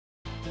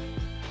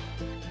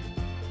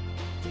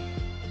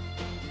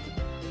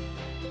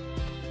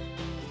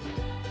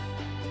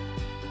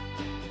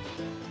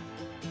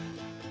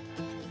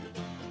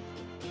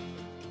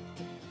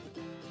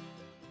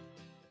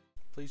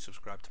please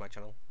subscribe to my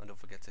channel and don't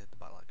forget to hit the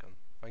bell icon.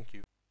 Thank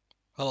you.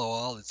 Hello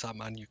all, it's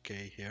Man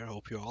UK here.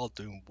 Hope you're all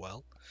doing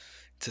well.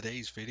 In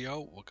today's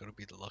video, we're going to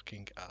be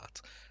looking at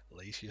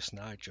Lasius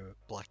niger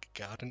black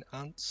garden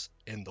ants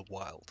in the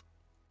wild.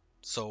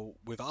 So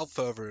without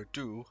further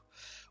ado,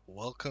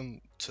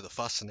 welcome to the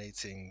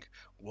fascinating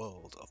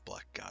world of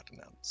black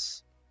garden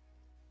ants.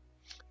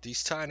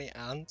 These tiny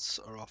ants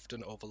are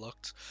often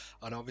overlooked,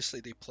 and obviously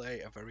they play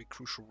a very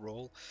crucial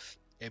role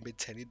in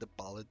maintaining the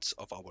balance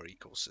of our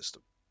ecosystem.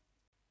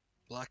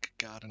 Black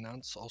garden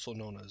ants, also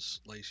known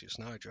as Lasius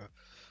niger,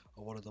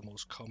 are one of the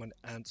most common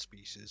ant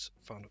species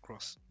found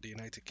across the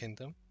United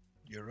Kingdom,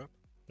 Europe,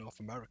 North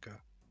America,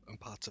 and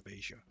parts of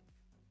Asia.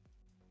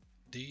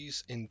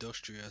 These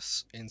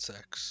industrious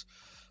insects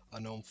are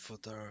known for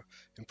their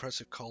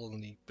impressive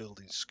colony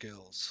building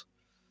skills.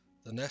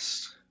 The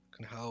nest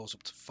can house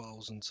up to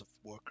thousands of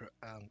worker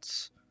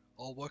ants,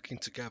 all working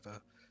together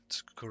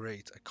to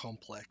create a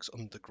complex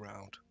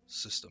underground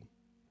system.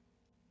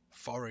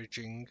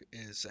 Foraging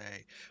is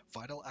a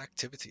vital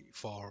activity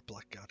for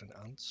black garden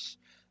ants.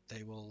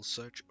 They will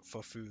search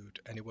for food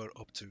anywhere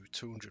up to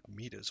 200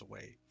 meters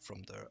away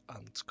from their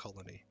ant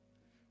colony,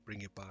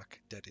 bringing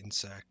back dead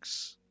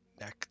insects,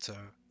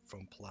 nectar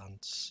from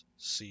plants,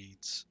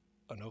 seeds,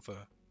 and other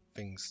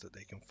things that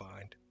they can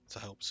find to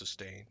help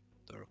sustain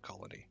their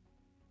colony.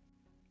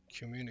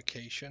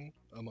 Communication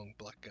among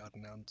black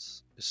garden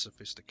ants is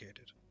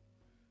sophisticated.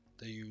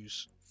 They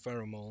use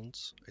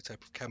pheromones, a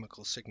type of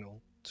chemical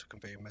signal, to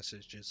convey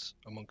messages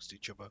amongst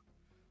each other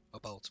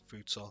about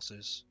food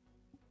sources,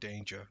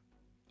 danger,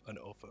 and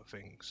other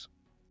things.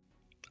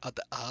 At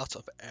the heart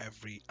of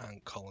every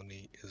ant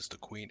colony is the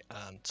queen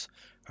ant.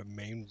 Her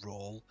main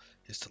role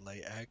is to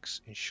lay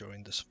eggs,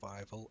 ensuring the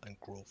survival and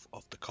growth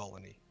of the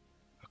colony.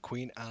 A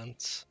queen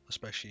ant,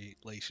 especially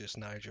Lasius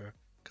niger,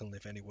 can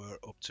live anywhere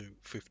up to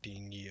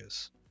 15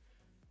 years,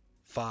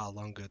 far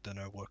longer than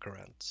her worker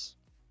ants.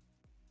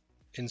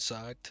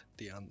 Inside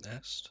the ant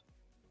nest,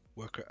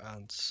 worker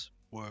ants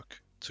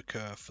work to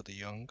care for the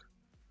young.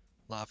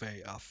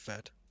 Larvae are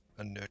fed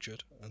and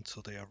nurtured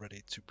until they are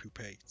ready to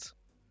pupate,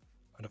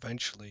 and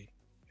eventually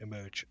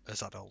emerge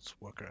as adult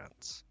worker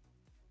ants.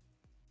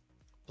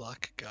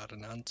 Black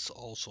garden ants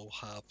also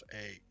have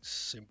a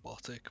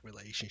symbiotic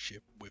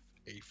relationship with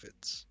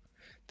aphids.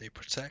 They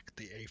protect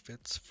the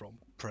aphids from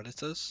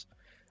predators,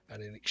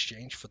 and in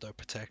exchange for their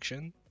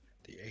protection,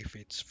 the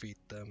aphids feed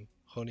them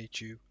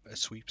honeydew, a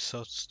sweet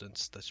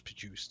substance that's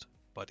produced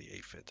by the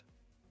aphid.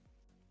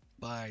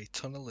 By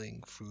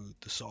tunneling through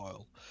the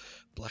soil,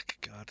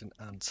 black garden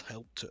ants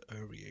help to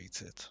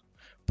aerate it,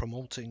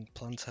 promoting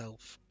plant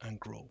health and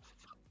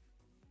growth.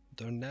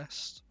 Their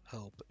nests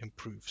help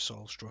improve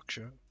soil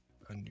structure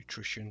and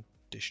nutrition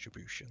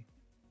distribution.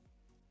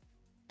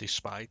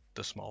 Despite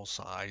the small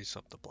size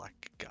of the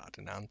black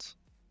garden ant,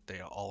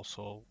 they are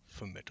also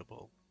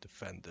formidable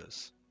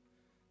defenders.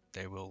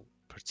 They will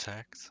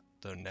protect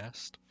their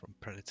nest from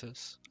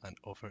predators and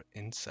other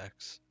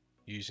insects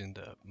using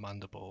their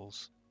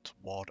mandibles to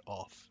ward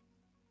off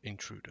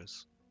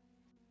intruders.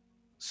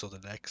 So the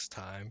next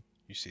time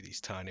you see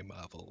these tiny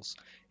marvels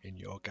in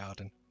your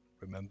garden,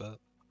 remember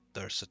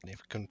their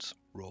significant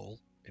role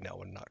in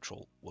our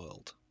natural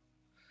world.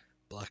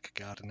 Black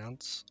garden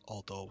ants,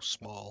 although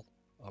small,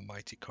 are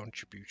mighty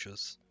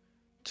contributors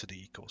to the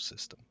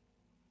ecosystem.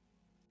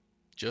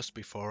 Just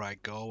before I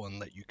go and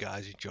let you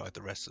guys enjoy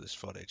the rest of this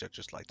footage, I'd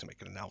just like to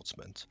make an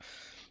announcement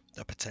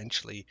that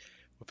potentially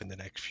within the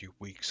next few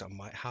weeks I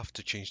might have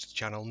to change the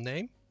channel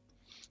name.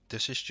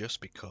 This is just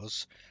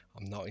because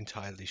I'm not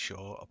entirely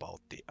sure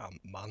about the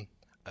Ant-Man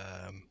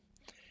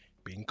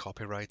being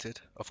copyrighted,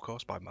 of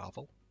course, by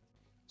Marvel.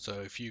 So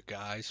if you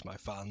guys, my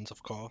fans,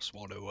 of course,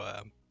 want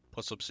to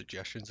put some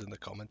suggestions in the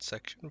comments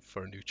section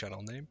for a new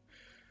channel name,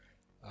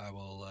 I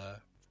will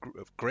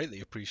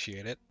greatly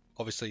appreciate it.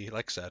 Obviously,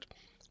 like I said,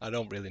 I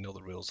don't really know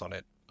the rules on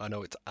it. I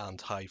know it's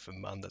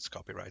Ant-Man that's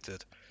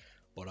copyrighted,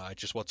 but I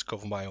just want to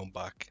cover my own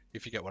back,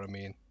 if you get what I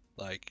mean.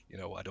 Like, you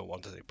know, I don't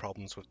want any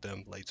problems with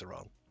them later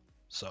on.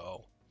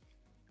 So,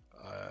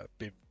 I've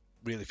been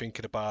really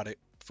thinking about it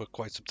for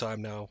quite some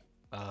time now,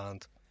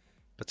 and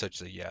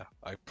potentially, yeah,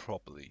 I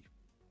probably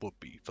would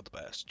be for the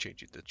best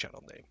changing the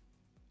channel name.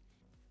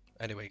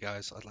 Anyway,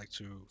 guys, I'd like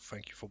to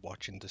thank you for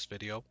watching this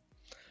video.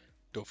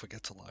 Don't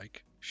forget to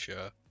like,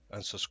 share,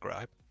 and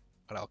subscribe,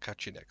 and I'll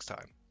catch you next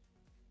time.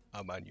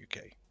 I'm Man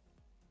UK.